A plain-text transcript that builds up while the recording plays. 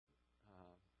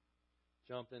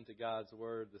jump into God's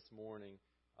Word this morning,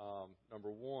 number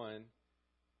one,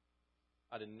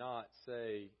 I did not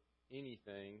say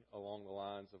anything along the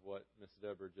lines of what Miss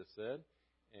Deborah just said,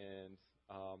 and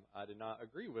I did not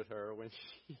agree with her when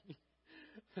she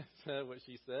said what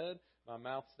she said. My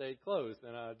mouth stayed closed,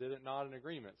 and I didn't nod in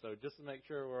agreement. So just to make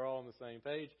sure we're all on the same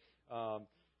page,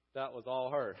 that was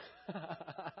all her.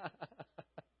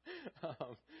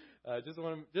 Just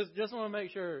want to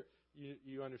make sure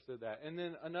you understood that. And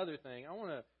then another thing, I want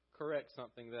to correct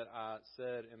something that I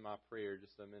said in my prayer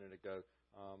just a minute ago.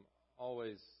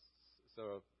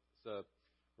 It's a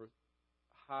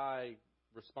high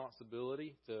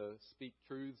responsibility to speak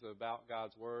truths about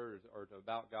God's Word or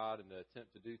about God and to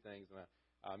attempt to do things. And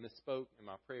I misspoke in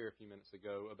my prayer a few minutes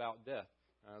ago about death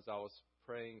as I was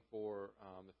praying for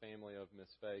the family of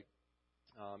Miss Faye.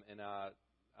 And I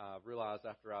realized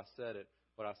after I said it,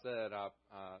 what I said, I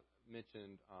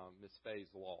mentioned Miss Faye's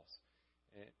loss.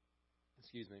 And,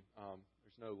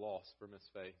 there's no loss for Miss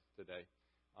Faye today.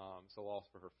 It's a loss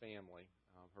for her family.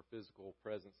 Her physical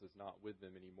presence is not with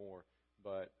them anymore.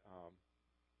 But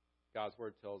God's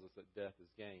Word tells us that death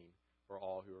is gain for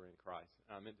all who are in Christ.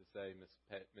 And I meant to say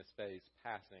Miss Faye's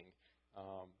passing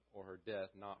or her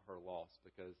death, not her loss,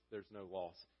 because there's no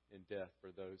loss in death for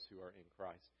those who are in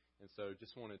Christ. And so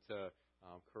just wanted to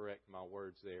correct my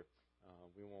words there.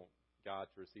 We want God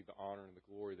to receive the honor and the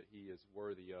glory that He is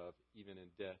worthy of, even in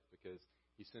death, because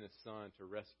He sent His Son to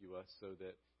rescue us so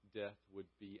that death would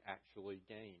be actually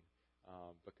gain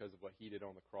because of what He did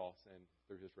on the cross and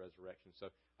through His resurrection.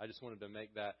 So I just wanted to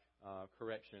make that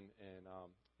correction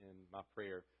in my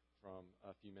prayer from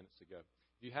a few minutes ago.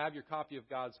 If you have your copy of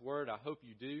God's Word, I hope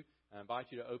you do. I invite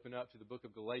you to open up to the book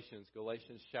of Galatians,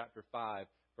 Galatians chapter 5,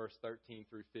 verse 13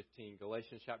 through 15.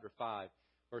 Galatians chapter 5,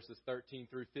 verses 13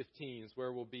 through 15 is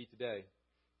where we'll be today.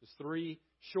 There's three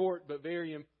short but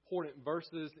very important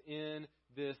verses in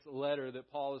this letter that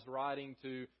Paul is writing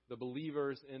to the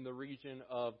believers in the region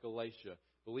of Galatia.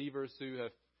 Believers who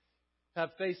have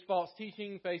faced false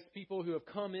teaching, faced people who have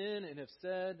come in and have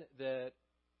said that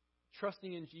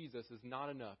trusting in Jesus is not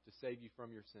enough to save you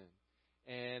from your sin.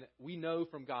 And we know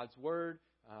from God's Word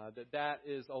that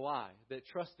is a lie, that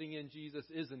trusting in Jesus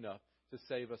is enough to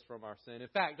save us from our sin. In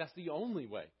fact, that's the only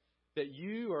way that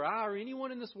you or I or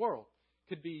anyone in this world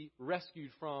could be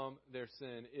rescued from their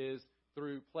sin is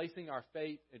through placing our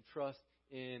faith and trust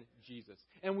in Jesus.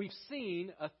 And we've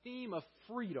seen a theme of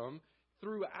freedom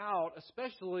throughout,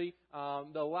 especially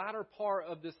the latter part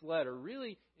of this letter,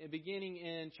 really beginning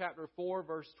in chapter 4,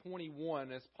 verse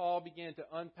 21, as Paul began to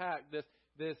unpack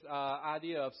this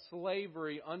idea of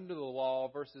slavery under the law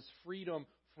versus freedom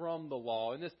from the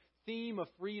law. And this theme of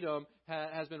freedom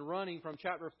has been running from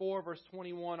chapter 4, verse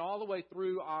 21, all the way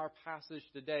through our passage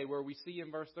today, where we see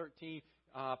in verse 13,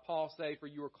 Paul say, "For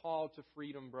you are called to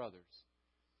freedom, brothers."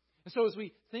 And so as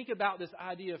we think about this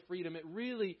idea of freedom, it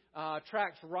really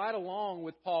tracks right along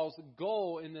with Paul's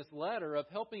goal in this letter of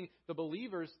helping the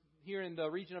believers here in the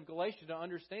region of Galatia to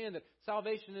understand that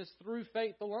salvation is through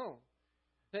faith alone.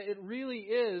 That it really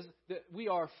is that we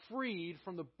are freed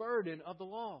from the burden of the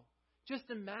law. Just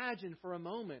imagine for a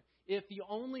moment if the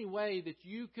only way that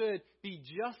you could be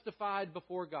justified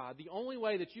before God, the only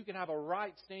way that you could have a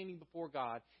right standing before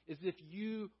God is if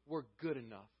you were good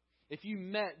enough, if you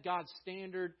met God's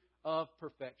standard of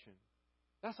perfection.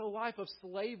 That's a life of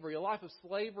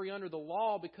slavery under the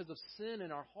law because of sin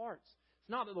in our hearts. It's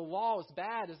not that the law is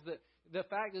bad, it's that the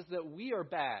fact is that we are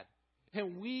bad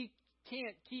and we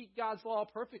can't keep God's law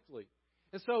perfectly.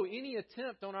 And so any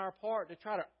attempt on our part to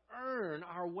try to earn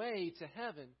our way to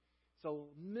heaven is a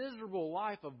miserable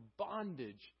life of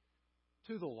bondage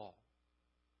to the law.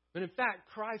 But in fact,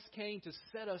 Christ came to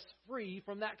set us free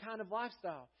from that kind of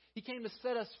lifestyle. He came to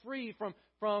set us free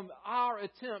from our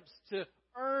attempts to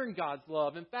earn God's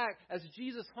love. In fact, as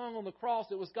Jesus hung on the cross,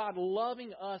 it was God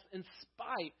loving us in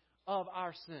spite of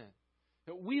our sin.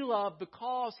 That we love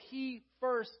because He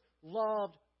first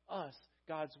loved us,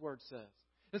 God's Word says.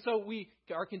 And so we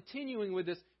are continuing with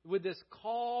this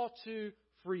call to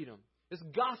freedom, this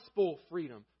gospel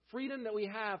freedom. Freedom that we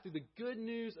have through the good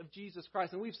news of Jesus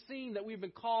Christ. And we've seen that we've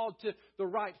been called to the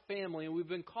right family, and we've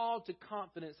been called to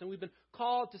confidence, and we've been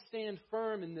called to stand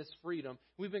firm in this freedom.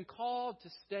 We've been called to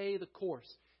stay the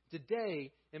course.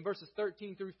 Today, in verses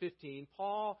 13 through 15,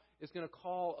 Paul is going to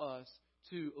call us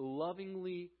to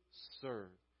lovingly serve.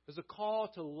 There's a call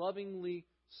to lovingly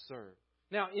serve.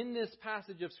 Now, in this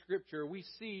passage of Scripture, we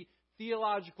see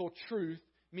theological truth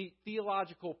meet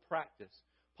theological practice.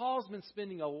 Paul's been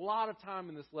spending a lot of time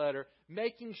in this letter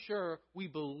making sure we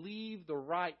believe the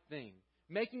right thing,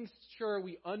 making sure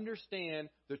we understand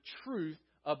the truth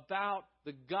about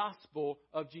the gospel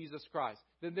of Jesus Christ.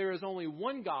 That there is only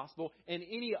one gospel, and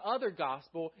any other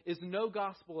gospel is no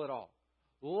gospel at all.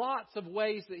 Lots of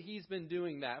ways that he's been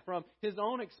doing that. From his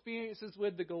own experiences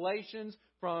with the Galatians,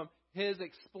 from his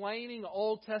explaining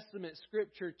Old Testament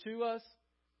Scripture to us,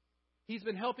 he's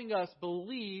been helping us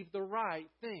believe the right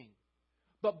thing.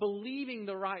 But believing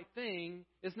the right thing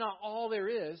is not all there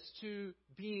is to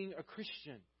being a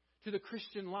Christian, to the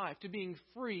Christian life, to being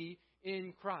free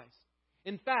in Christ.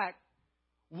 In fact,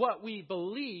 what we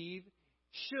believe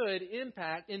should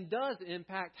impact and does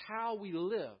impact how we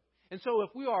live. And so if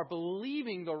we are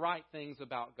believing the right things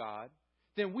about God,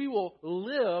 then we will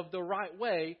live the right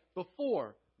way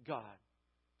before God.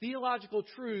 Theological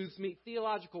truths meet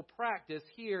theological practice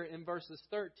here in verses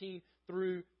 13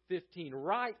 through 15.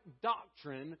 Right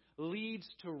doctrine leads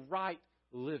to right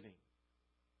living.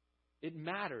 It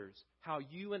matters how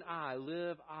you and I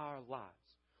live our lives.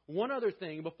 One other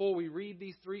thing before we read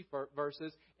these three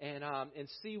verses and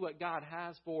see what God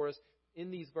has for us in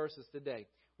these verses today.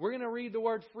 We're going to read the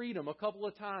word freedom a couple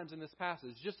of times in this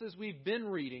passage, just as we've been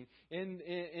reading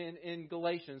in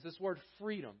Galatians, this word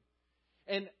freedom.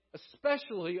 And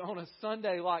especially on a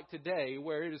Sunday like today,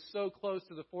 where it is so close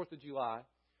to the 4th of July,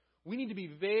 we need to be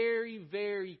very,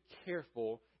 very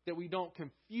careful that we don't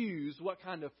confuse what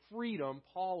kind of freedom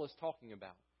Paul is talking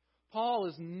about. Paul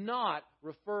is not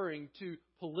referring to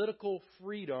political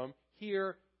freedom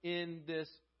here in this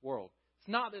world. It's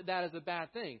not that that is a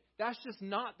bad thing. That's just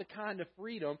not the kind of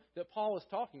freedom that Paul is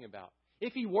talking about.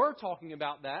 If he were talking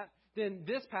about that, then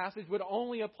this passage would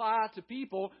only apply to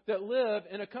people that live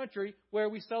in a country where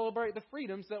we celebrate the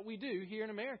freedoms that we do here in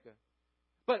America.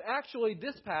 But actually,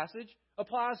 this passage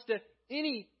applies to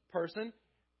any person,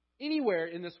 anywhere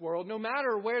in this world, no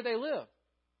matter where they live.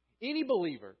 Any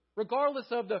believer, regardless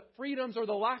of the freedoms or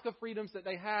the lack of freedoms that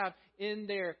they have in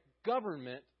their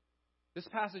government, this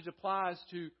passage applies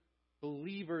to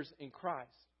believers in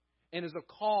Christ and is a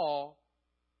call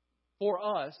for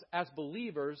us as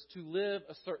believers to live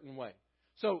a certain way.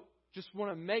 So just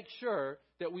want to make sure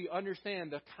that we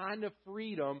understand the kind of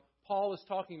freedom Paul is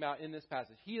talking about in this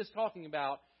passage. He is talking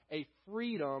about a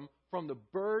freedom from the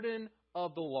burden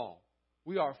of the law.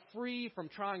 We are free from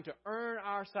trying to earn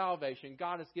our salvation.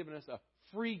 God has given us a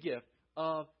free gift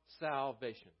of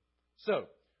salvation. So,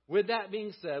 with that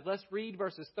being said, let's read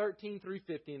verses 13 through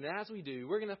 15. And as we do,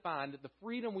 we're going to find that the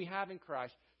freedom we have in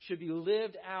Christ should be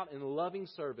lived out in loving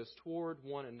service toward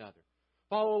one another.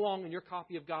 Follow along in your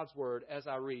copy of God's Word as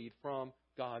I read from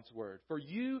God's Word. For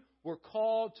you were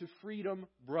called to freedom,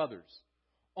 brothers.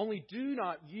 Only do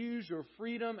not use your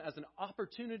freedom as an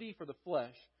opportunity for the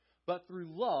flesh, but through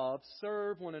love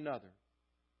serve one another.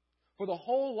 For the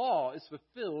whole law is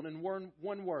fulfilled in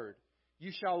one word.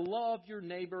 You shall love your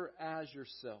neighbor as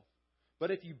yourself.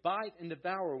 But if you bite and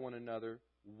devour one another,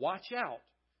 watch out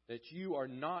that you are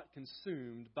not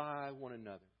consumed by one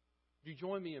another. Would you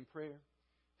join me in prayer?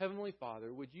 Heavenly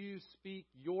Father, would you speak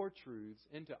your truths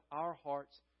into our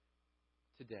hearts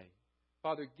today?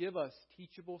 Father, give us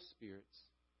teachable spirits.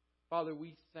 Father,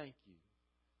 we thank you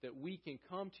that we can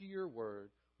come to your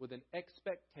word with an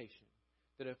expectation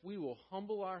that if we will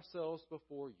humble ourselves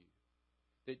before you,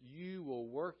 that you will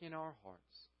work in our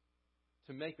hearts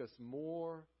to make us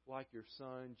more like your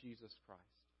Son, Jesus Christ.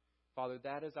 Father,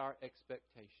 that is our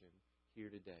expectation here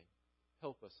today.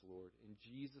 Help us, Lord. In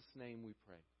Jesus' name we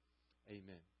pray.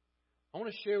 Amen. I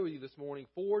want to share with you this morning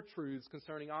 4 truths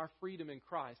concerning our freedom in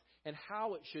Christ and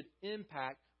how it should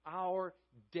impact our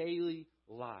daily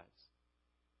lives.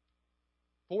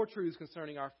 4 truths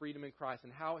concerning our freedom in Christ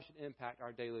and how it should impact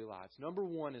our daily lives. Number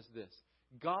 1 is this.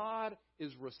 God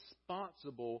is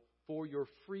responsible for your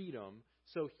freedom,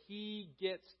 so He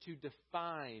gets to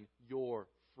define your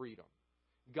freedom.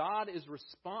 God is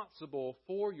responsible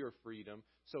for your freedom,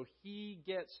 so He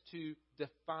gets to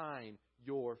define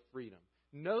your freedom.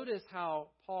 Notice how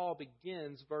Paul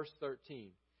begins verse 13.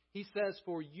 He says,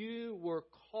 for you were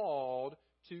called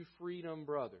to freedom,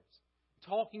 brothers.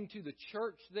 Talking to the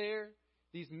church there,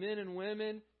 these men and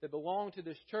women that belong to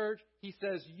this church, he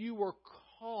says, you were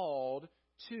called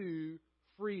to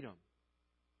freedom.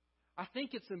 I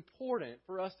think it's important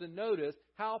for us to notice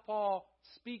how Paul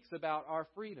speaks about our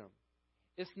freedom.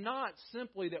 It's not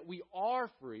simply that we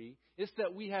are free, it's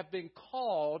that we have been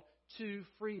called to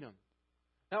freedom.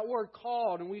 That word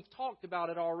called, and we've talked about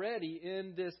it already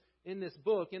in this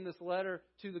book, in this letter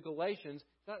to the Galatians,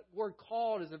 that word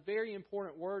called is a very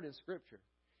important word in Scripture.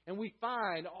 And we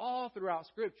find all throughout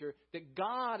Scripture that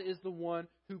God is the one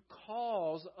who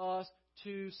calls us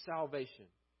to salvation.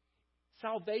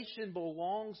 Salvation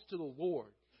belongs to the Lord.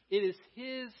 It is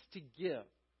His to give,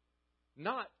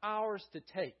 not ours to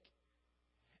take.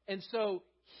 And so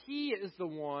He is the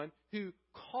one who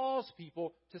calls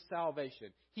people to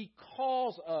salvation. He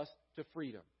calls us to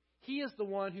freedom. He is the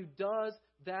one who does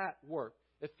that work.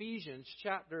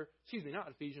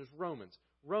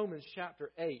 Romans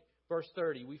chapter 8, verse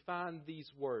 30, we find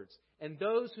these words. And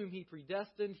those whom He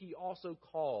predestined, He also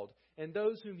called. And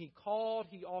those whom He called,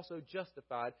 He also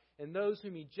justified. And those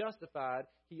whom He justified,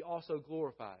 He also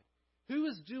glorified. Who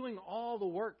is doing all the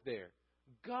work there?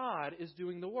 God is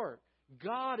doing the work.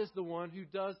 God is the one who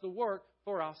does the work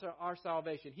for our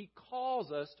salvation. He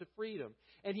calls us to freedom.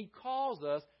 And He calls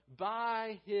us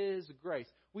by His grace.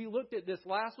 We looked at this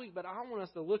last week, but I want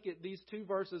us to look at these two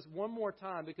verses one more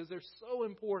time because they're so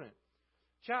important.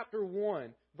 Chapter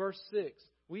 1, verse 6,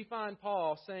 we find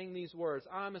Paul saying these words,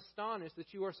 I am astonished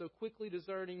that you are so quickly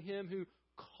deserting Him who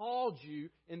called you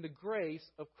in the grace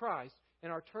of Christ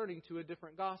and are turning to a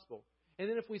different gospel. And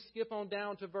then if we skip on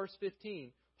down to verse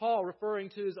 15, Paul, referring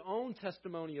to his own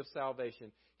testimony of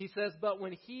salvation, he says, but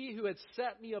when He who had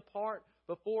set me apart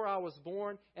before I was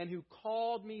born and who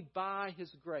called me by His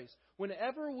grace.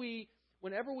 Whenever we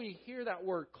hear that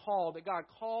word call, that God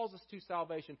calls us to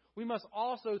salvation, we must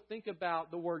also think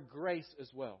about the word grace as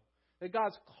well. That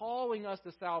God's calling us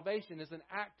to salvation is an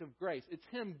act of grace. It's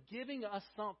Him giving us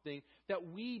something that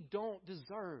we don't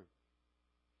deserve.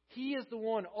 He is the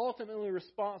one ultimately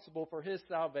responsible for His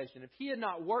salvation. If He had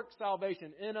not worked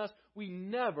salvation in us, we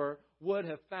never would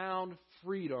have found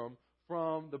freedom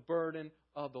from the burden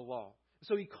of the law.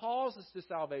 So He calls us to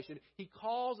salvation. He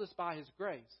calls us by His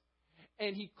grace.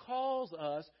 And He calls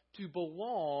us to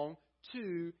belong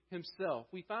to Himself.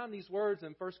 We find these words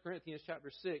in 1 Corinthians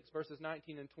chapter 6, verses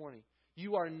 19 and 20.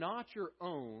 You are not your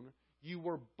own. You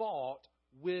were bought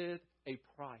with a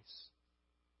price.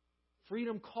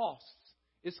 Freedom costs.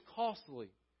 It's costly.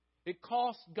 It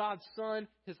cost God's Son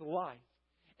His life.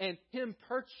 And Him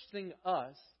purchasing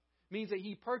us means that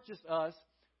He purchased us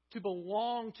to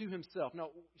belong to Himself. Now,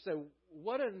 you say,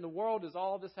 what in the world does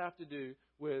all this have to do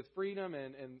with freedom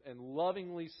and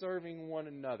lovingly serving one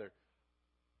another?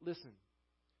 Listen,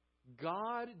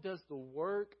 God does the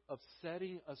work of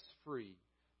setting us free.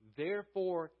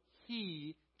 Therefore,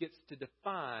 He gets to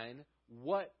define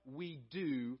what we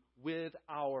do with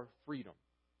our freedom.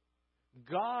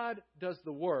 God does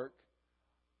the work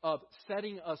of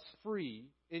setting us free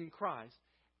in Christ.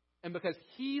 And because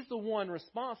He's the one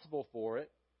responsible for it,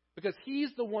 because He's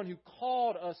the one who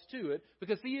called us to it,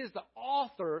 because He is the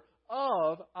author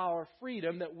of our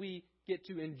freedom that we get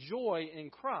to enjoy in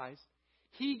Christ,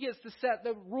 He gets to set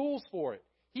the rules for it.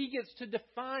 He gets to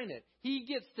define it. He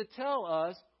gets to tell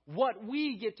us what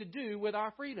we get to do with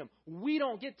our freedom. We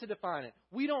don't get to define it.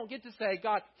 We don't get to say,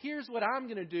 God, here's what I'm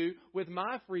going to do with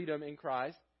my freedom in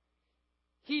Christ.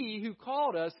 He who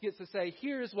called us gets to say,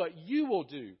 here's what you will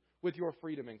do with your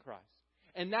freedom in Christ.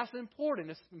 And that's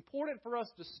important. It's important for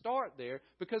us to start there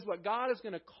because what God is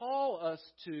going to call us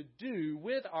to do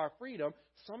with our freedom,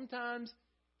 sometimes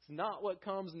it's not what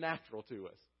comes natural to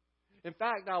us. In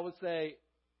fact, I would say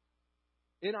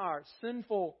in our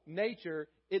sinful nature,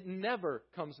 it never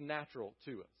comes natural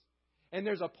to us. And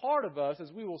there's a part of us,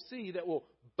 as we will see, that will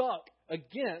buck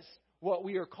against what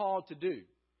we are called to do.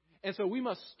 And so we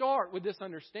must start with this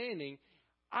understanding.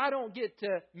 I don't get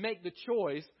to make the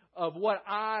choice of what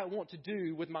I want to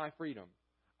do with my freedom.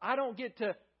 I don't get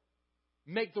to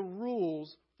make the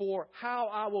rules for how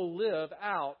I will live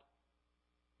out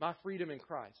my freedom in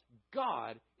Christ.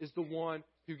 God is the one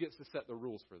who gets to set the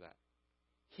rules for that.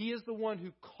 He is the one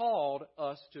who called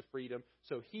us to freedom,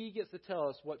 so He gets to tell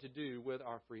us what to do with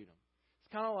our freedom.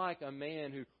 It's kind of like a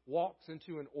man who walks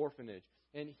into an orphanage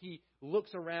and he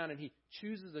looks around and he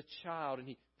chooses a child and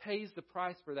he pays the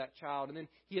price for that child, and then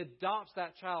he adopts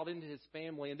that child into his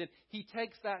family, and then he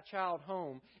takes that child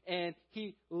home and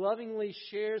he lovingly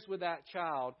shares with that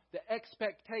child the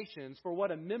expectations for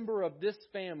what a member of this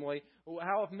family,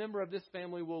 how a member of this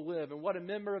family will live and what a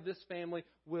member of this family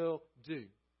will do.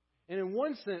 And in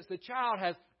one sense, the child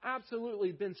has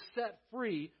absolutely been set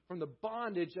free from the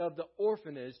bondage of the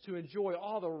orphanage to enjoy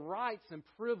all the rights and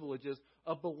privileges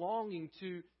of belonging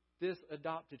to this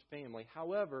adopted family.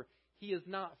 However, he is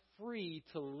not free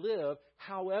to live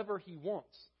however he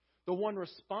wants. The one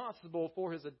responsible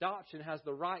for his adoption has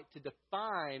the right to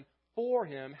define for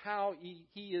him how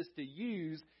he is to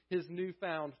use his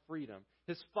newfound freedom.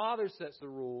 His father sets the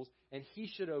rules, and he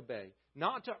should obey,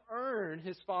 not to earn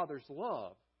his father's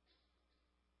love,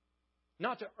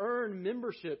 not to earn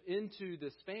membership into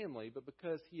this family, but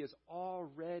because he has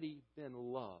already been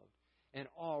loved and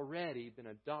already been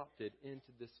adopted into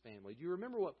this family. Do you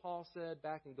remember what Paul said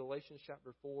back in Galatians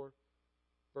chapter 4,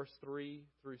 verse 3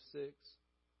 through 6?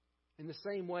 In the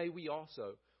same way, we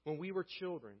also, when we were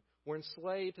children, were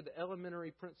enslaved to the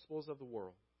elementary principles of the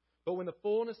world. But when the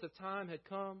fullness of time had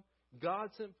come, God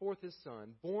sent forth His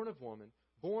Son, born of woman,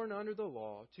 born under the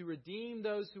law, to redeem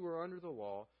those who were under the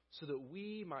law, so that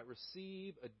we might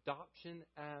receive adoption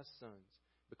as sons.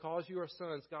 Because you are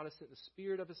sons, God has sent the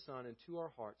Spirit of His Son into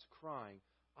our hearts, crying,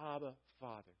 Abba,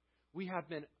 Father. We have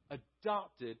been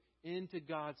adopted into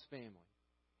God's family.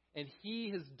 And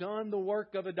He has done the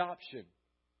work of adoption.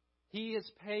 He has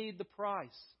paid the price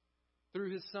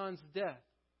through His Son's death.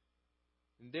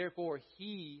 And therefore,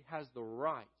 He has the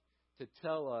right to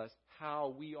tell us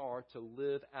how we are to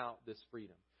live out this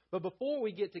freedom. But before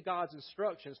we get to God's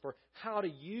instructions for how to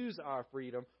use our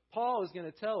freedom, Paul is going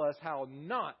to tell us how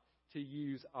not to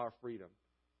use our freedom.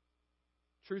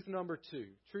 Truth number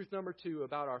two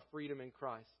about our freedom in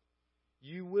Christ.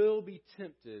 You will be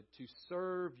tempted to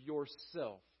serve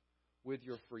yourself with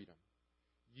your freedom.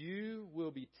 You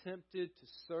will be tempted to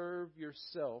serve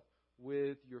yourself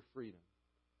with your freedom.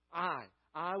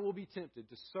 I will be tempted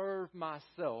to serve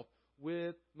myself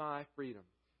with my freedom.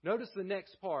 Notice the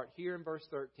next part here in verse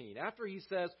 13. After he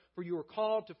says, for you are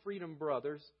called to freedom,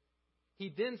 brothers,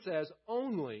 he then says,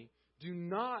 only do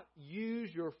not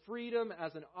use your freedom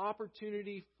as an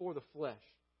opportunity for the flesh.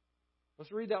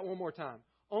 Let's read that one more time.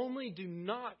 Only do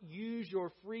not use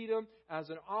your freedom as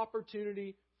an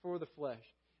opportunity for the flesh.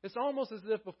 It's almost as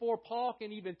if before Paul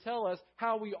can even tell us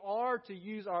how we are to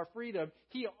use our freedom,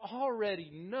 he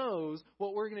already knows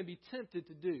what we're going to be tempted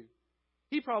to do.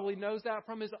 He probably knows that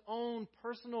from his own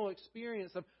personal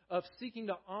experience of seeking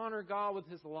to honor God with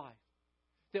his life.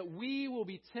 That we will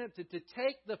be tempted to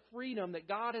take the freedom that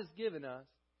God has given us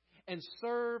and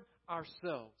serve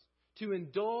ourselves, to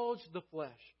indulge the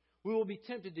flesh. We will be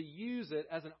tempted to use it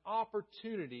as an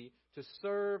opportunity to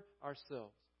serve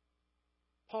ourselves.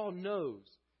 Paul knows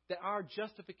that our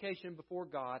justification before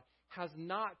God has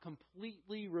not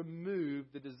completely removed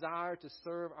the desire to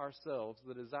serve ourselves,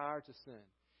 the desire to sin.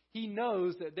 He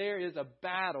knows that there is a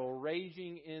battle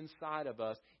raging inside of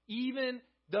us, even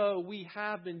though we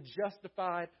have been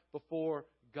justified before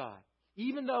God.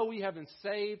 Even though we have been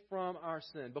saved from our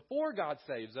sin. Before God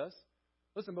saves us,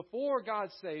 before God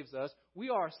saves us, we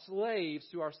are slaves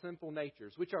to our sinful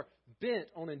natures, which are bent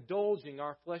on indulging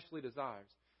our fleshly desires.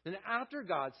 And after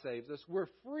God saves us, we're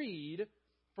freed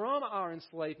from our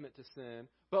enslavement to sin,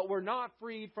 but we're not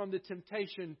freed from the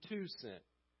temptation to sin.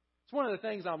 It's one of the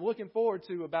things I'm looking forward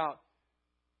to about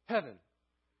heaven,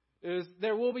 is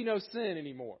there will be no sin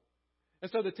anymore.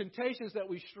 And so the temptations that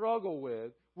we struggle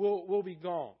with will be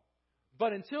gone.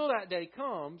 But until that day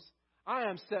comes, I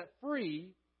am set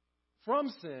free from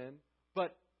sin,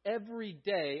 but every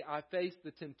day I face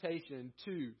the temptation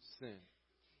to sin.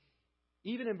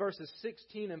 Even in verses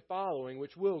 16 and following,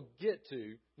 which we'll get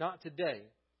to, not today,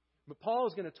 but Paul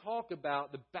is going to talk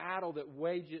about the battle that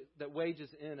wages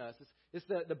in us. It's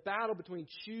the battle between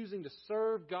choosing to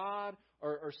serve God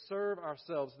or serve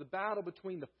ourselves. The battle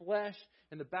between the flesh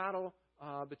and the battle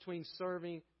between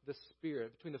serving the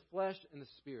Spirit, between the flesh and the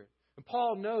Spirit. And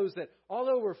Paul knows that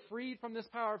although we're freed from this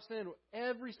power of sin,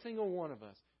 every single one of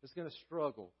us is going to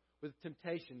struggle with the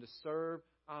temptation to serve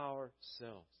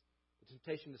ourselves, the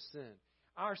temptation to sin.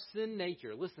 Our sin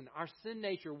nature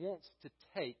wants to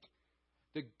take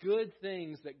the good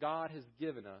things that God has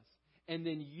given us and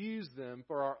then use them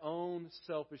for our own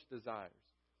selfish desires.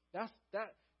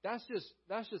 That's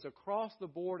just across the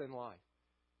board in life.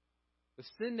 The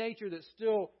sin nature that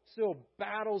still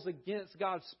battles against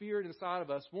God's Spirit inside of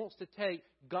us wants to take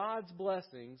God's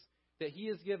blessings that He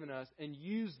has given us and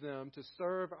use them to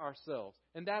serve ourselves.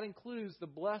 And that includes the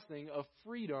blessing of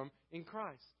freedom in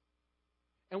Christ.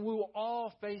 And we will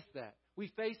all face that. We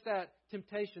face that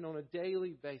temptation on a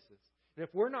daily basis. And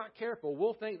if we're not careful,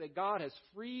 we'll think that God has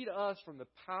freed us from the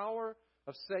power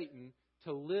of Satan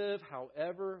to live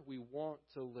however we want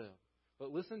to live.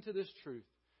 But listen to this truth.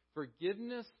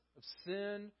 Forgiveness of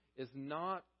sin is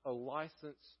not a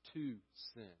license to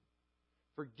sin.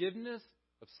 Forgiveness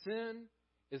of sin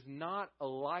is not a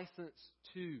license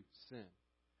to sin.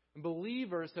 And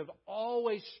believers have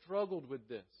always struggled with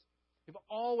this. They've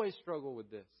always struggled with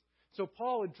this. So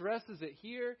Paul addresses it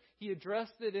here. He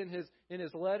addressed it in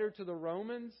his letter to the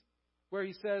Romans, where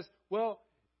he says, well,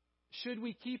 should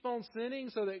we keep on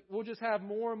sinning so that we'll just have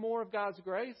more and more of God's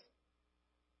grace?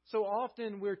 So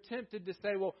often we're tempted to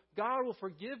say, well, God will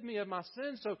forgive me of my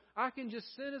sins, so I can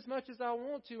just sin as much as I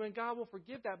want to, and God will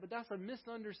forgive that. But that's a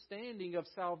misunderstanding of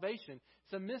salvation.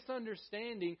 It's a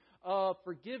misunderstanding of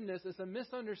forgiveness. It's a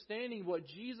misunderstanding of what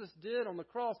Jesus did on the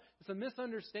cross. It's a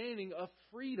misunderstanding of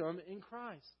freedom in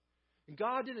Christ.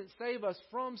 God didn't save us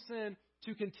from sin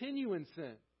to continue in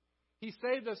sin. He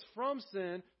saved us from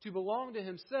sin to belong to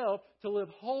Himself, to live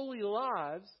holy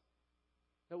lives,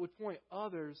 that would point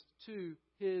others to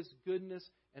His goodness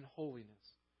and holiness.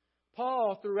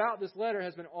 Paul, throughout this letter,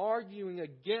 has been arguing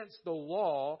against the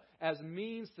law as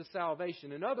means to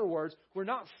salvation. In other words, we're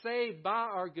not saved by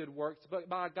our good works, but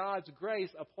by God's grace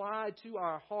applied to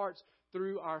our hearts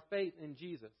through our faith in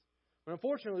Jesus. But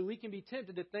unfortunately, we can be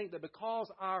tempted to think that because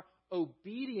our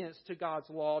obedience to God's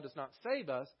law does not save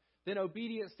us, then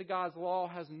obedience to God's law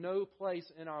has no place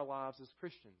in our lives as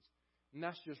Christians. And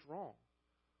that's just wrong.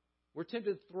 We're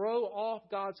tempted to throw off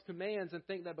God's commands and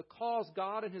think that because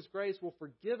God in His grace will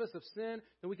forgive us of sin,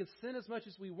 then we can sin as much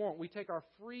as we want. We take our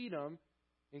freedom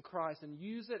in Christ and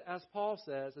use it, as Paul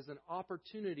says, as an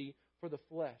opportunity for the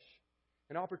flesh,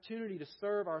 an opportunity to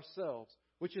serve ourselves,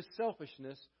 which is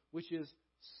selfishness, which is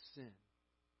sin.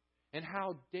 And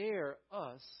how dare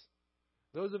us,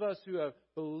 those of us who have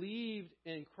believed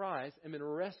in Christ and been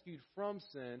rescued from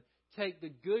sin, take the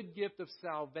good gift of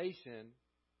salvation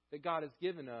that God has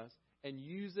given us and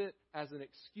use it as an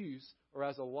excuse or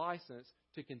as a license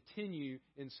to continue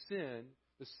in sin,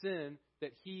 the sin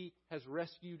that He has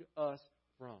rescued us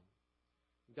from.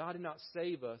 God did not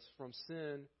save us from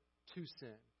sin to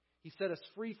sin. He set us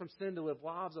free from sin to live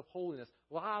lives of holiness,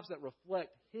 lives that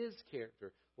reflect His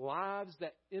character, lives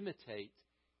that imitate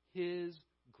His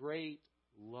great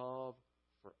love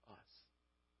for us.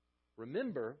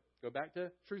 Remember, go back to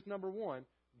truth number 1,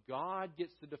 God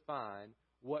gets to define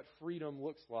what freedom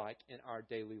looks like in our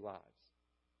daily lives.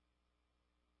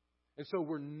 And so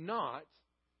we're not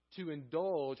to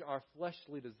indulge our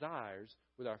fleshly desires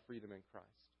with our freedom in Christ.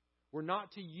 We're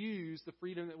not to use the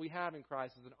freedom that we have in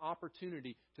Christ as an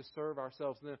opportunity to serve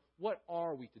ourselves. And then what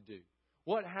are we to do?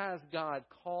 What has God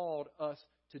called us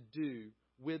to do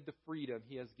with the freedom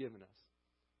He has given us?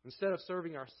 Instead of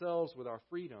serving ourselves with our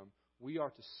freedom, we are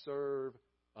to serve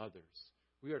others.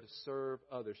 We are to serve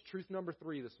others. Truth number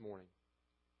 3 this morning.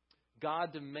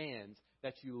 God demands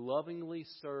that you lovingly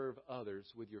serve others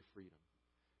with your freedom.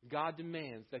 God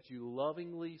demands that you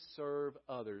lovingly serve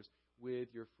others with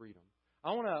your freedom.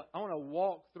 I want to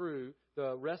walk through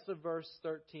the rest of verse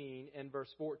 13 and verse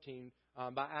 14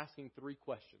 by asking 3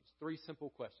 questions, 3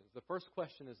 simple questions. The first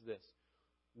question is this: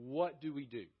 what do we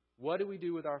do? What do we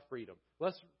do with our freedom?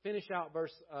 Let's finish out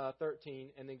verse 13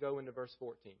 and then go into verse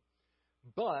 14.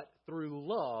 But through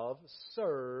love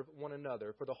serve one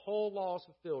another. For the whole law is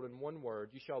fulfilled in one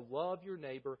word: you shall love your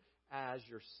neighbor as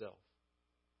yourself.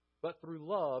 But through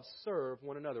love serve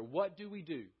one another. What do?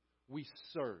 We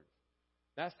serve.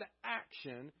 That's the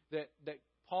action that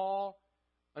Paul,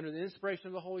 under the inspiration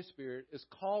of the Holy Spirit, is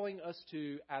calling us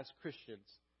to as Christians.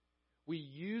 We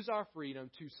use our freedom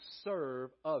to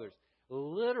serve others.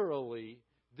 Literally,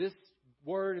 this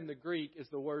word in the Greek is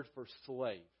the word for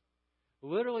slave.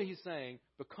 Literally, he's saying,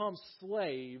 become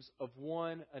slaves of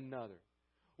one another.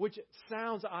 Which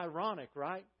sounds ironic,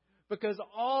 right? Because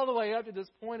all the way up to this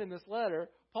point in this letter,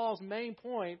 Paul's main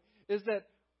point is that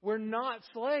we're not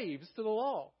slaves to the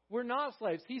law. We're not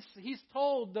slaves. He's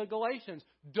told the Galatians,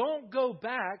 don't go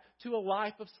back to a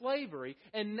life of slavery.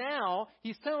 And now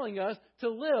he's telling us to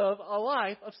live a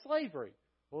life of slavery.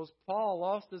 Well, has Paul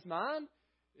lost his mind?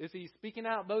 Is he speaking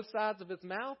out both sides of his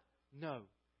mouth? No.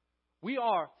 We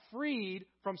are freed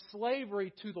from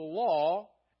slavery to the law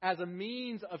as a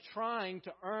means of trying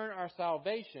to earn our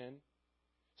salvation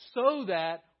so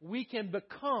that we can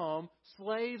become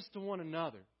slaves to one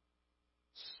another,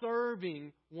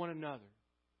 serving one another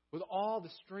with all the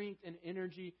strength and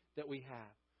energy that we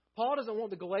have. Paul doesn't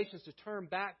want the Galatians to turn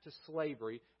back to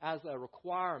slavery as a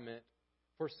requirement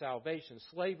for salvation,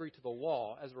 slavery to the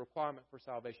law as a requirement for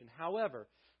salvation. However,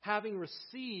 having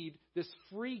received this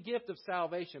free gift of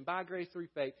salvation by grace through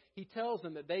faith, he tells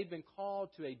them that they've been called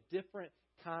to a different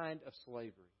kind of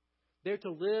slavery. They're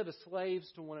to live as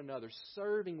slaves to one another,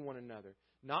 serving one another,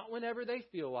 not whenever they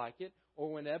feel like it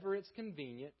or whenever it's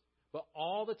convenient, but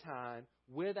all the time,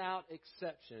 without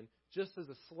exception, just as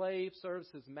a slave serves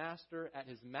his master at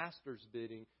his master's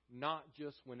bidding, not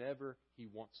just whenever he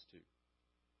wants to.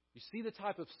 You see the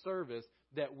type of service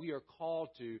that we are called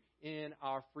to in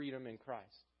our freedom in Christ.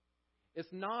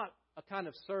 It's not a kind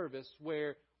of service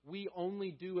where we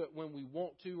only do it when we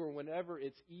want to or whenever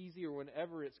it's easy or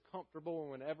whenever it's comfortable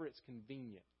or whenever it's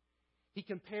convenient. He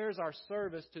compares our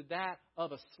service to that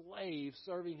of a slave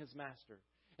serving his master.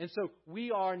 And so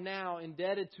we are now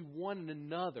indebted to one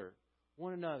another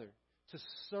to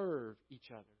serve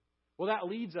each other. Well, that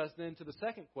leads us then to the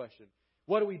second question.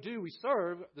 What do? We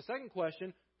serve. The second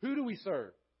question, who do we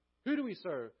serve? Who do we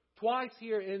serve? Twice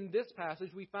here in this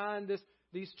passage we find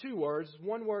these 2 words,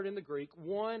 one word in the Greek,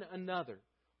 one another.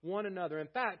 One another. In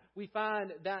fact, we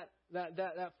find that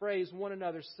phrase, one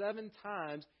another, 7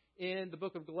 times in the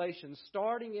book of Galatians,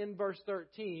 starting in verse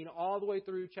 13, all the way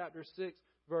through chapter 6,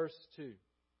 verse 2.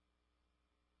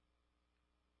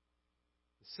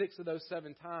 6 of those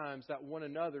 7 times that one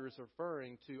another is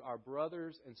referring to our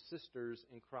brothers and sisters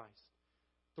in Christ.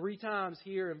 3 times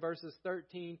here in verses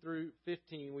 13 through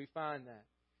 15 we find that.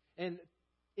 And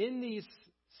in these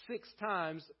 6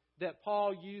 times that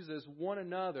Paul uses one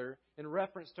another in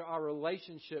reference to our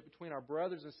relationship between our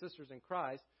brothers and sisters in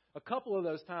Christ, a couple of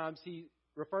those times he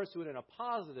refers to it in a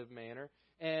positive manner,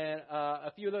 and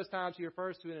a few of those times he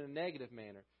refers to it in a negative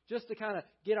manner, just to kind of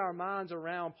get our minds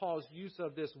around Paul's use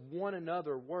of this one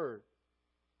another word.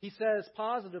 He says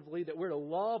positively that we're to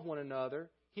love one another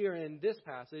here in this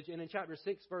passage, and in chapter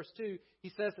 6, verse 2, he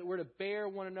says that we're to bear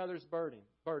one another's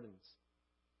burdens.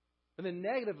 And then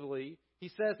negatively, he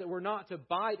says that we're not to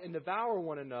bite and devour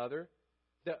one another,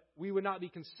 that we would not be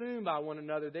consumed by one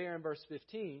another there in verse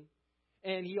 15.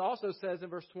 And he also says in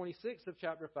verse 26 of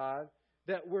chapter 5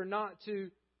 that we're not to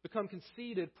become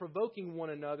conceited, provoking one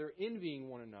another, envying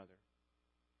one another.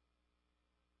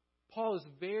 Paul is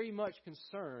very much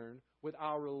concerned with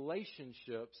our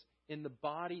relationships in the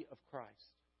body of Christ.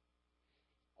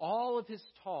 All of his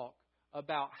talk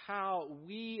about how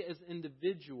we as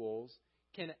individuals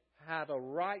can have a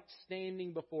right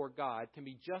standing before God, can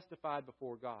be justified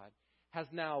before God, has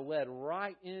now led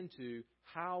right into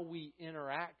how we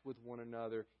interact with one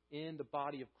another in the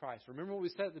body of Christ. Remember what we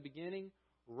said at the beginning?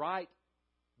 Right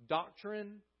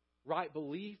doctrine, right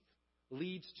belief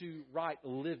leads to right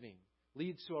living,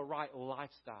 leads to a right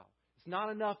lifestyle. It's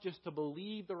not enough just to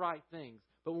believe the right things,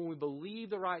 but when we believe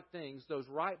the right things, those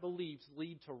right beliefs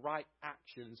lead to right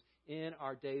actions in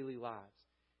our daily lives.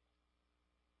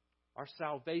 Our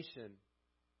salvation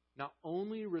not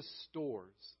only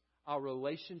restores our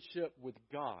relationship with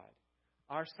God,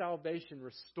 our salvation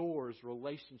restores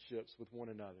relationships with one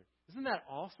another. Isn't that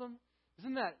awesome?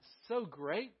 Isn't that so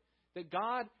great that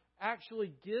God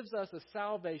actually gives us a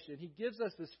salvation? He gives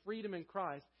us this freedom in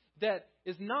Christ that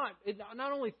is it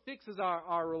not only fixes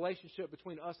our relationship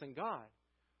between us and God,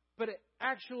 but it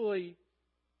actually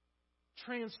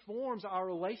transforms our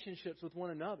relationships with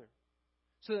one another.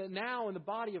 So that now in the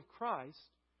body of Christ,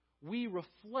 we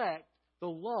reflect the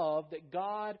love that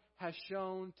God has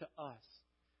shown to us.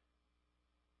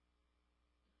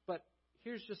 But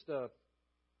here's just a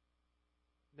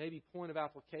maybe point of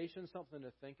application, something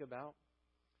to think about.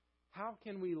 How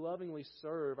can we lovingly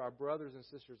serve our brothers and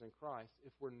sisters in Christ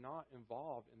if we're not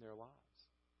involved in their lives?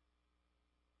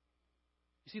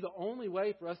 You see, the only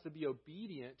way for us to be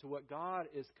obedient to what God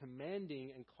is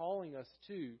commanding and calling us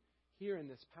to here in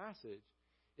this passage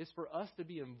is for us to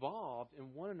be involved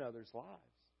in one another's lives.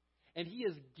 And He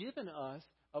has given us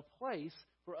a place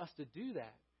for us to do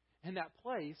that. And that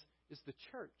place is the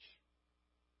church.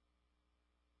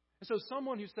 And so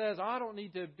someone who says, I don't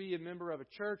need to be a member of a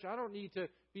church, I don't need to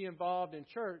be involved in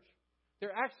church,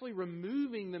 they're actually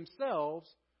removing themselves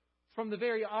from the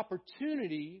very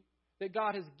opportunity that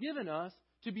God has given us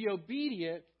to be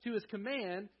obedient to His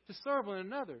command to serve one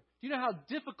another. Do you know how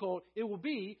difficult it will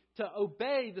be to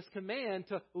obey this command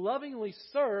to lovingly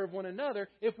serve one another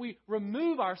if we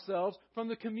remove ourselves from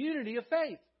the community of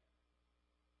faith?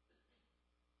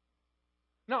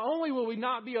 Not only will we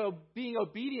not be being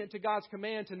obedient to God's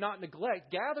command to not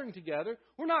neglect gathering together,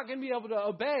 we're not going to be able to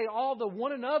obey all the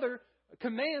one another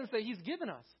commands that He's given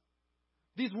us.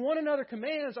 These one another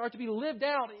commands are to be lived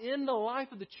out in the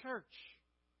life of the church.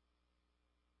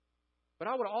 But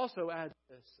I would also add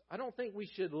this. I don't think we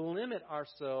should limit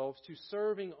ourselves to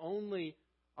serving only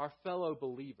our fellow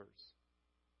believers.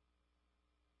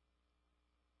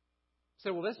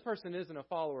 So, well, this person isn't a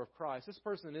follower of Christ. This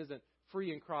person isn't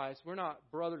free in Christ. We're not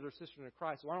brothers or sisters in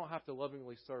Christ, so I don't have to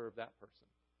lovingly serve that person.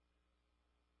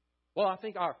 Well, I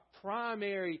think our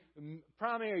primary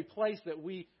place that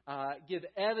we give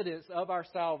evidence of our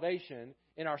salvation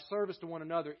in our service to one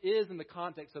another is in the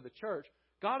context of the church.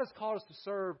 God has called us to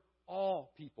serve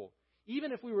all people.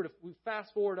 Even if we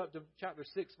fast forward up to chapter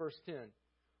 6, verse 10,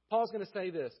 Paul's going to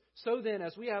say this. So then,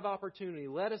 as we have opportunity,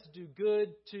 let us do good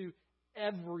to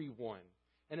everyone,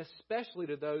 and especially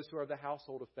to those who are of the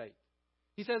household of faith.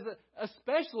 He says that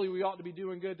especially we ought to be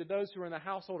doing good to those who are in the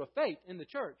household of faith in the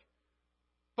church.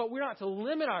 But we're not to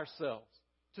limit ourselves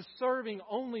to serving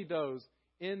only those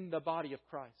in the body of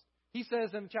Christ. He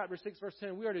says in chapter 6, verse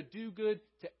 10, we are to do good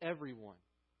to everyone.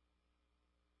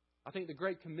 I think the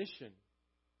Great Commission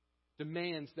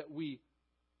demands that we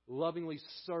lovingly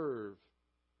serve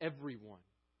everyone,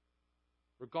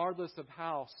 regardless of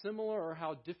how similar or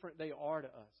how different they are to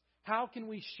us. How can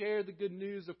we share the good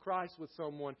news of Christ with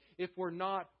someone if we're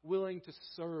not willing to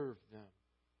serve them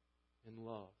in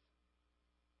love?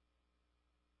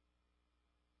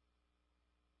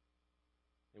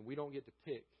 And we don't get to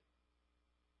pick.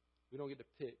 We don't get to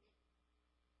pick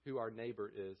who our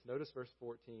neighbor is. Notice verse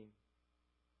 14.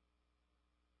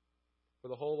 For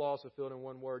the whole law is fulfilled in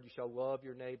one word, you shall love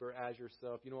your neighbor as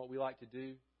yourself. You know what we like to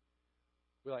do?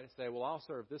 We like to say, well, I'll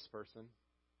serve this person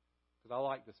because I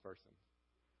like this person.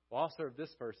 Well, I'll serve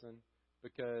this person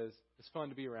because it's fun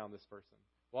to be around this person.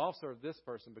 Well, I'll serve this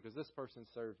person because this person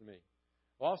served me.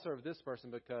 Well, I'll serve this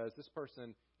person because this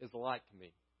person is like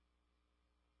me.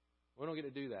 We don't get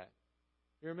to do that.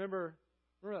 You remember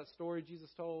that story Jesus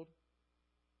told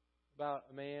about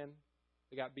a man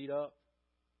that got beat up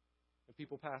and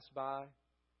people passed by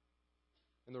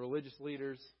and the religious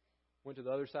leaders went to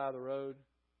the other side of the road,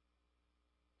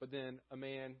 but then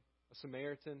a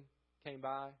Samaritan, came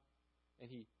by and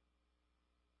he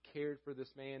cared for this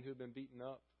man who had been beaten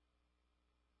up?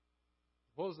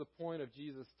 What was the point of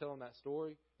Jesus telling that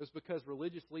story? It was because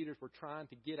religious leaders were trying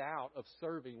to get out of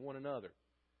serving one another.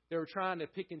 They were trying to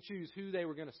pick and choose who they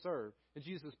were going to serve. And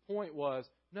Jesus' point was,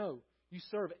 no, you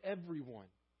serve everyone.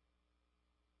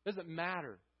 It doesn't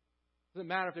matter. It doesn't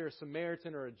matter if they're a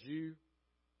Samaritan or a Jew.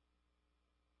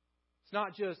 It's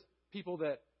not just people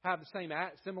that have the same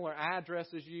similar address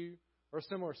as you, or a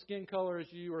similar skin color as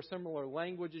you, or a similar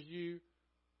language as you,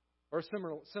 or a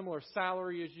similar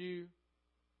salary as you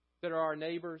that are our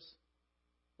neighbors.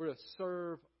 We're to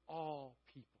serve all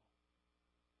people.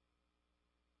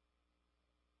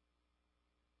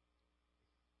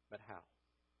 But how?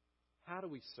 How do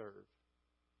we serve?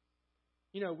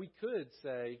 We could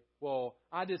say, well,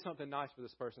 I did something nice for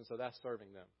this person, so that's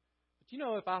serving them.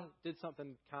 But if I did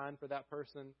something kind for that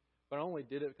person, but I only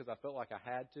did it because I felt like I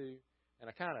had to, and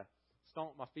I kind of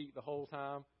stomped my feet the whole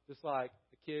time, just like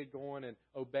a kid going and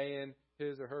obeying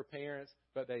his or her parents,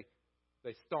 but they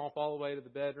stomp all the way to the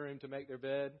bedroom to make their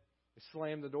bed. They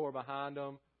slam the door behind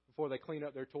them before they clean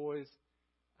up their toys.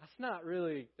 That's not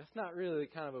really the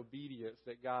kind of obedience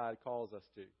that God calls us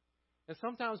to. And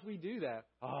sometimes we do that.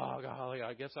 Oh, golly,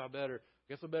 I guess I better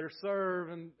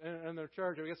serve in their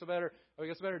church. I guess I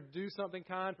better do something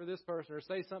kind for this person or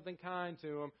say something kind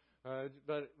to them.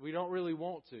 But we don't really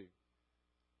want to.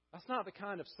 That's not the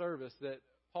kind of service that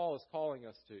Paul is calling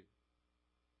us to.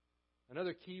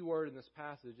 Another key word in this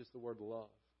passage is the word love.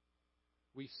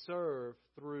 We serve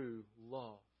through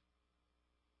love.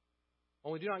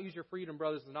 Only do not use your freedom,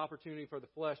 brothers, as an opportunity for the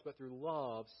flesh, but through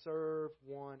love serve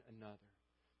one another.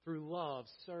 Through love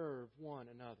serve one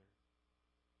another.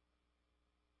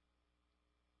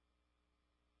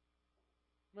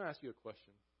 I'm going to ask you a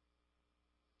question.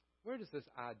 Where does this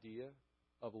idea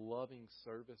of loving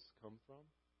service come from?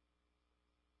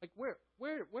 Like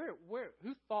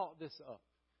who thought this up?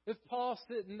 If Paul's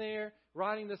sitting there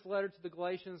writing this letter to the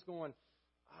Galatians going,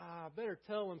 I better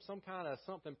tell them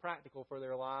something practical for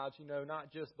their lives,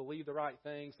 not just believe the right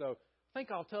thing. So I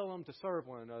think I'll tell them to serve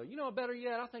one another. Better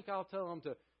yet, I think I'll tell them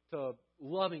to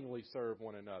lovingly serve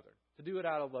one another, to do it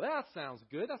out of love. That sounds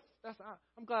good.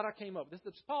 I'm glad I came up with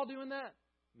this. Is Paul doing that?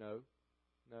 No.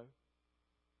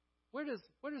 Where does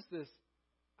this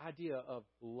idea of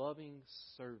loving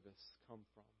service come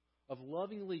from? Of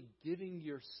lovingly giving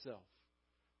yourself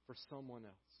for someone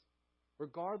else,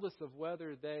 regardless of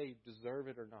whether they deserve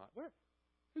it or not.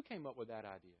 Who came up with that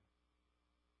idea?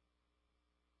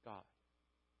 God.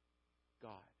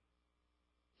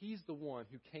 He's the one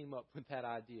who came up with that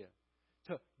idea,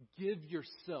 to give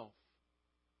yourself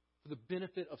for the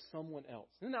benefit of someone else.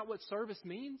 Isn't that what service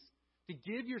means? To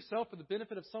give yourself for the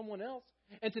benefit of someone else,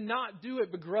 and to not do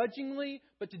it begrudgingly,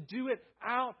 but to do it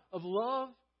out of love.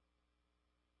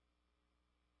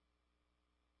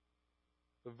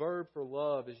 The verb for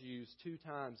love is used 2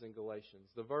 times in Galatians.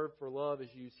 The verb for love is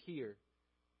used here.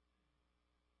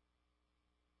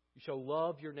 You shall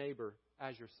love your neighbor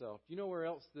as yourself. Do you know where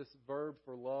else this verb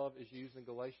for love is used in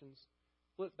Galatians?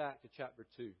 Flip back to chapter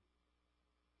 2.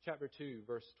 Chapter 2,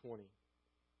 verse 20.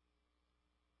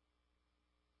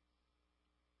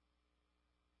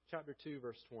 Chapter 2,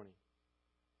 verse 20.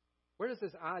 Where does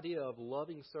this idea of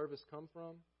loving service come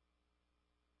from?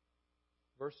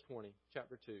 Verse 20,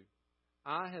 chapter 2.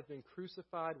 I have been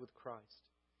crucified with Christ.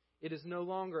 It is no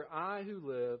longer I who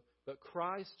live, but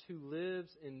Christ who lives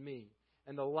in me.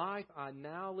 And the life I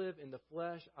now live in the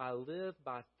flesh, I live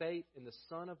by faith in the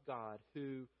Son of God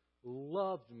who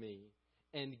loved me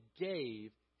and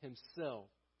gave himself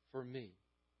for me.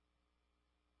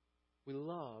 We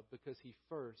love because he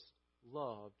first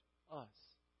loved us.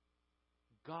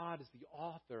 God is the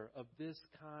author of this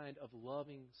kind of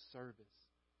loving service.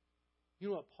 You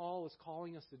know what Paul is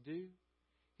calling us to do?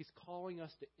 He's calling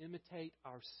us to imitate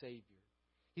our Savior.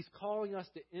 He's calling us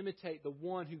to imitate the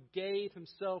one who gave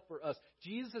himself for us.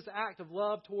 Jesus' act of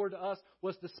love toward us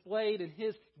was displayed in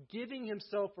his giving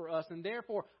himself for us. And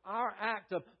therefore, our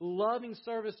act of loving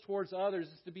service towards others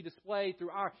is to be displayed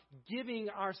through our giving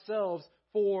ourselves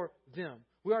for them.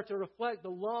 We are to reflect the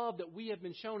love that we have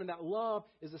been shown, and that love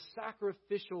is a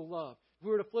sacrificial love. If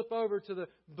we were to flip over to the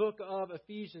book of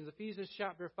Ephesians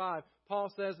chapter 5, Paul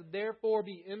says, "Therefore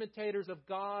be imitators of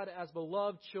God as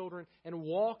beloved children, and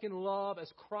walk in love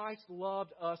as Christ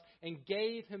loved us and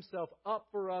gave himself up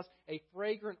for us, a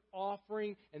fragrant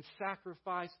offering and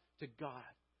sacrifice to God."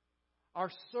 Our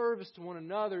service to one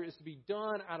another is to be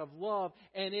done out of love,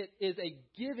 and it is a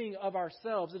giving of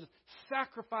ourselves. It is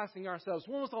sacrificing ourselves.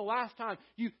 When was the last time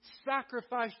you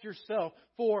sacrificed yourself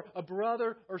for a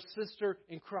brother or sister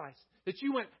in Christ? That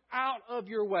you went out of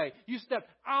your way. You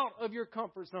stepped out of your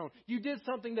comfort zone. You did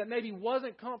something that maybe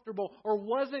wasn't comfortable or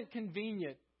wasn't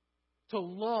convenient to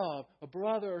love a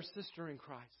brother or sister in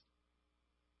Christ.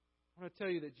 I want to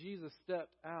tell you that Jesus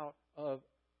stepped out of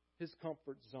his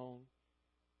comfort zone.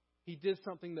 He did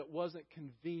something that wasn't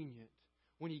convenient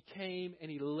when he came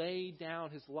and he laid down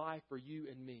his life for you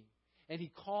and me. And he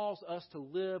calls us to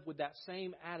live with that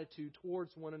same attitude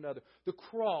towards one another. The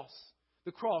cross.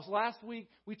 Last week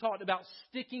we talked about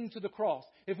sticking to the cross.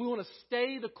 If we want to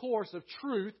stay the course of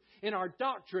truth in our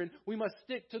doctrine, we must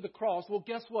stick to the cross. Well,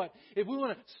 guess what? If we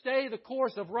want to stay the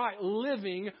course of right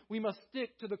living, we must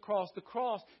stick to the cross. The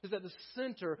cross is at the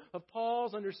center of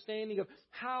Paul's understanding of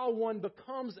how one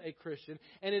becomes a Christian,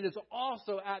 and it is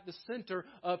also at the center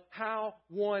of how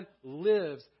one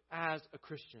lives as a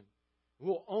Christian.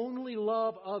 We'll only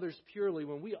love others purely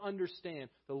when we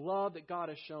understand the love that God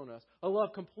has shown us. A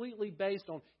love completely based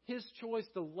on his choice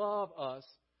to love us,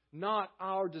 not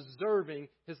our deserving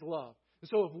his love. And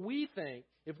so if we think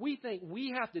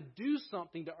we have to do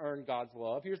something to earn God's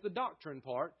love, here's the doctrine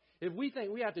part. If we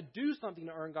think we have to do something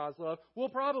to earn God's love, we'll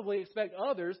probably expect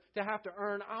others to have to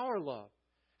earn our love.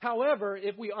 However,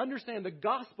 if we understand the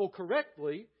gospel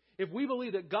correctly, if we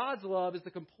believe that God's love is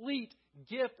the complete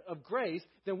gift of grace,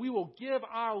 then we will give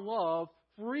our love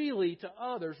freely to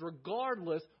others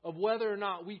regardless of whether or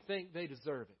not we think they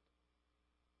deserve it.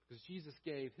 Because Jesus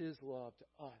gave his love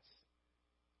to us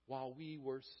while we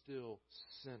were still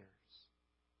sinners.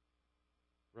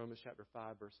 Romans chapter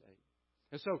 5, verse 8.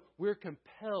 And so we're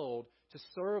compelled to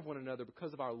serve one another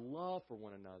because of our love for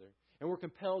one another. And we're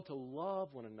compelled to love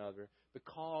one another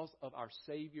because of our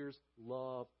Savior's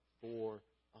love for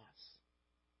us.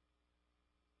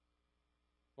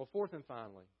 Well, fourth and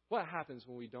finally, what happens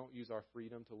when we don't use our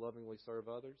freedom to lovingly serve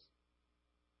others?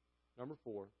 Number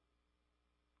 4,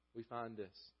 we find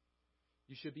this.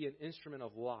 You should be an instrument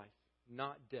of life,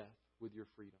 not death, with your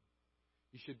freedom.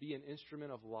 You should be an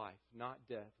instrument of life, not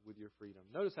death, with your freedom.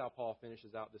 Notice how Paul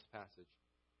finishes out this passage.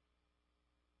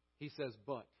 He says,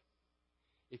 "But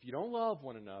if you don't love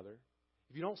one another,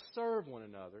 if you don't serve one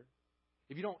another,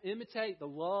 if you don't imitate the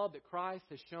love that Christ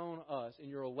has shown us in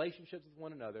your relationships with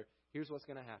one another, here's what's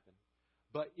going to happen.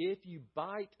 But if you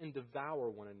bite and devour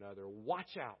one another,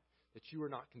 watch out that you are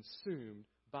not consumed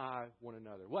by one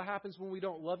another." What happens when we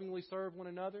don't lovingly serve one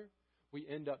another? We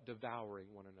end up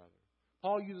devouring one another.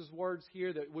 Paul uses words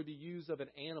here that would be used of an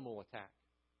animal attack.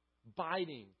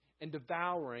 Biting and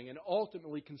devouring and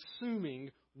ultimately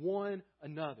consuming one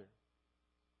another.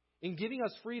 In giving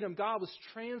us freedom, God was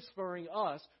transferring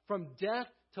us from death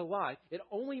to life. It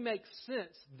only makes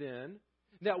sense then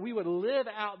that we would live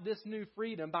out this new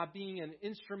freedom by being an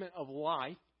instrument of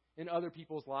life in other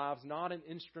people's lives, not an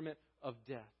instrument of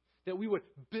death. That we would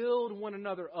build one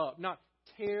another up, not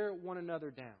tear one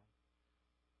another down.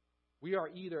 We are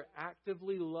either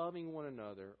actively loving one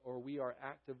another or we are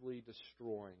actively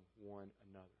destroying one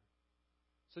another.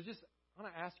 So I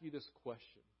want to ask you this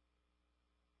question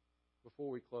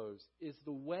before we close. Is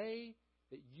the way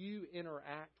that you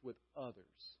interact with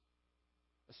others,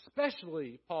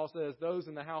 especially, Paul says, those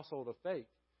in the household of faith,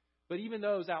 but even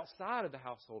those outside of the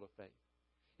household of faith,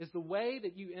 is the way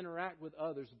that you interact with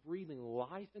others breathing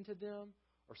life into them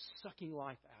or sucking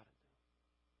life out of them?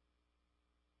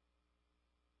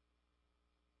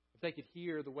 If they could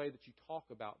hear the way that you talk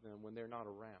about them when they're not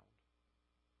around,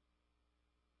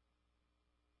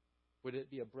 would it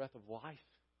be a breath of life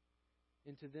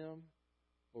into them,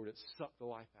 or would it suck the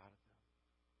life out of them?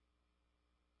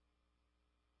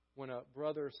 When a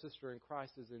brother or sister in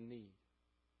Christ is in need,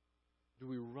 do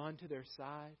we run to their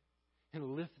side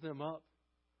and lift them up?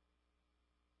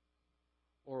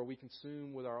 Or are we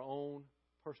consumed with our own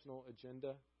personal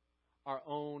agenda, our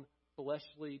own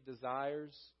fleshly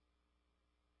desires,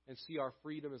 and see our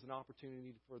freedom as an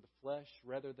opportunity for the flesh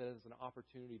rather than as an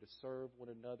opportunity to serve one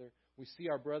another? We see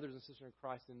our brothers and sisters in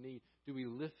Christ in need. Do we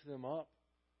lift them up,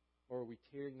 or are we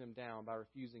tearing them down by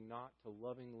refusing not to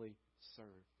lovingly serve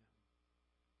them?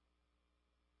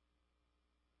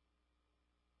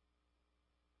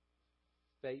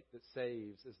 Faith that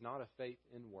saves is not a faith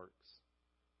in works,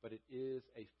 but it is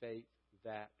a faith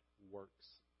that works.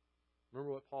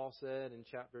 Remember what Paul said in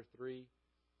chapter 3,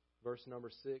 verse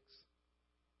number 6?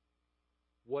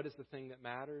 What is the thing that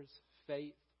matters?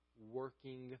 Faith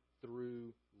working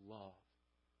through love.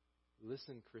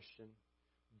 Listen, Christian,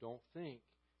 don't think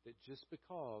that just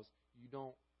because you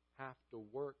don't have to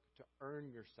work to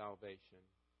earn your salvation,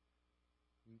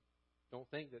 don't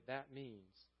think that that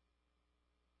means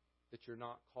that you're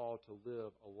not called to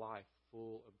live a life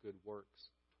full of good works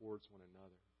towards one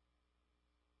another.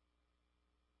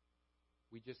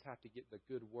 We just have to get the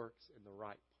good works in the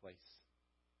right place.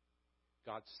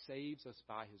 God saves us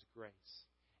by His grace,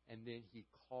 and then He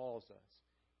calls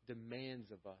us,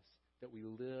 demands of us, that we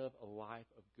live a life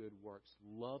of good works,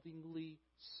 lovingly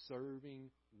serving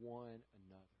one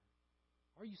another.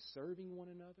 Are you serving one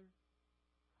another?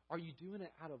 Are you doing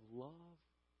it out of love?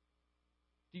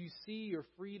 Do you see your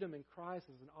freedom in Christ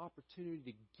as an opportunity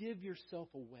to give yourself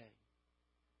away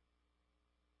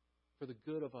for the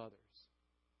good of others?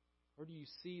 Or do you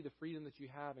see the freedom that you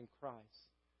have in Christ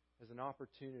as an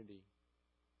opportunity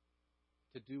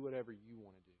to do whatever you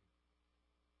want to do?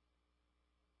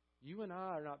 You and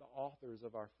I are not the authors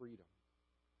of our freedom,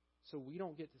 so we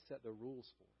don't get to set the rules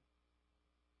for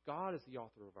it. God is the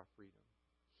author of our freedom.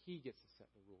 He gets to set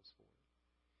the rules for it.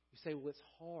 You say, well, it's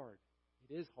hard.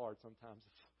 It is hard sometimes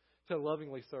to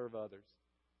lovingly serve others.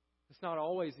 It's not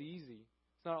always easy.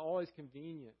 It's not always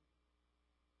convenient.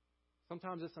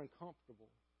 Sometimes it's uncomfortable.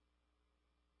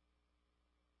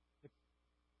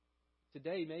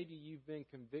 Today, maybe you've been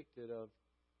convicted of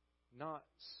not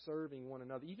serving one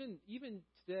another. Even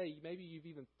today, maybe you've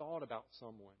even thought about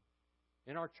someone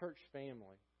in our church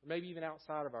family, or maybe even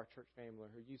outside of our church family,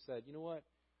 who you said, you know what,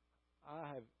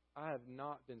 I have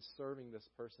not been serving this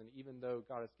person, even though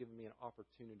God has given me an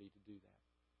opportunity to do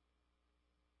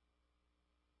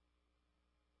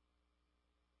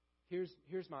that.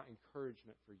 Here's my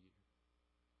encouragement for you.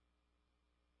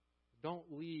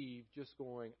 Don't leave just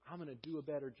going, I'm going to do a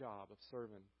better job of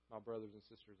serving my brothers and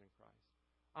sisters in Christ.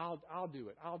 I'll do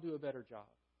it. I'll do a better job.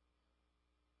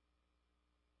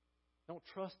 Don't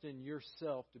trust in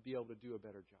yourself to be able to do a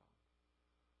better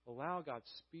job. Allow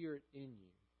God's Spirit in you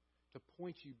to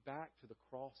point you back to the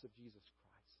cross of Jesus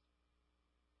Christ.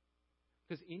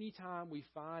 Because anytime we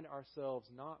find ourselves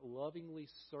not lovingly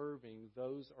serving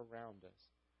those around us,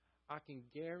 I can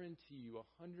guarantee you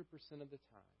 100% of the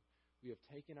time we have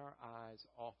taken our eyes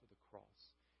off of the cross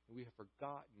and we have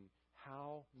forgotten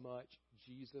how much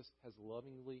Jesus has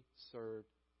lovingly served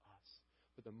us.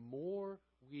 But the more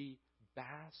we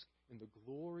bask in the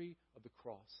glory of the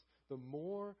cross, the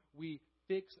more we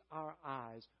fix our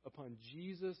eyes upon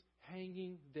Jesus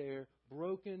hanging there,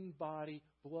 broken body,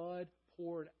 blood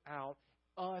poured out,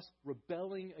 us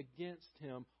rebelling against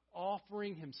Him,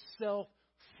 offering Himself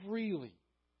freely,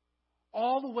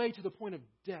 all the way to the point of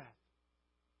death,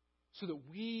 so that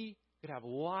we could have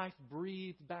life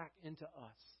breathed back into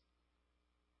us.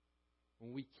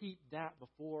 When we keep that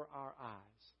before our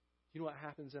eyes, you know what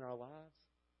happens in our lives?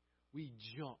 We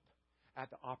jump at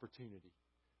the opportunity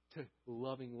to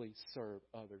lovingly serve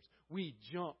others. We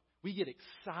get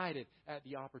excited at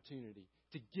the opportunity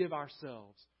to give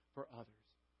ourselves for others.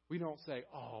 We don't say,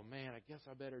 oh man, I guess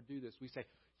I better do this. We say,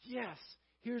 yes,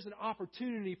 here's an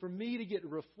opportunity for me to get to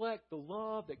reflect the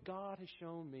love that God has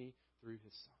shown me through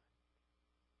His Son.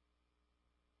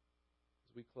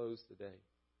 As we close today,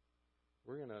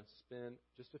 we're going to spend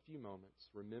just a few moments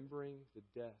remembering the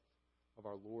death of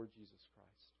our Lord Jesus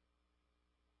Christ.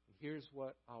 And here's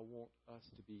what I want us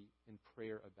to be in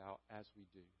prayer about as we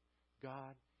do.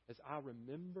 God, as I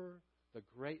remember the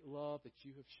great love that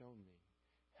You have shown me,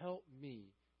 help me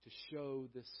to show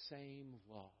the same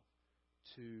love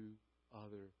to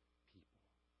other people.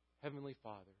 Heavenly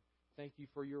Father, thank You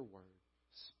for Your word.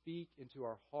 Speak into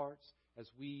our hearts as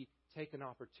we take an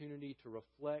opportunity to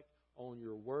reflect on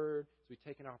Your word, as we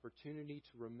take an opportunity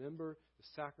to remember the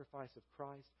sacrifice of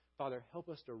Christ. Father, help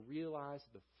us to realize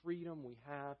the freedom we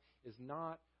have is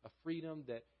not a freedom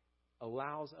that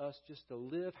allows us just to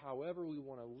live however we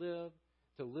want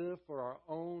to live for our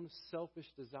own selfish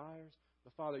desires.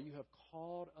 But Father, You have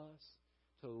called us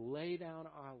to lay down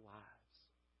our lives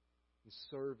in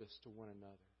service to one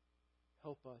another.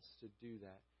 Help us to do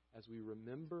that as we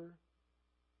remember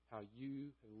how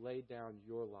You have laid down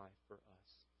Your life for us.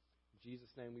 In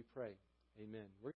Jesus' name we pray. Amen.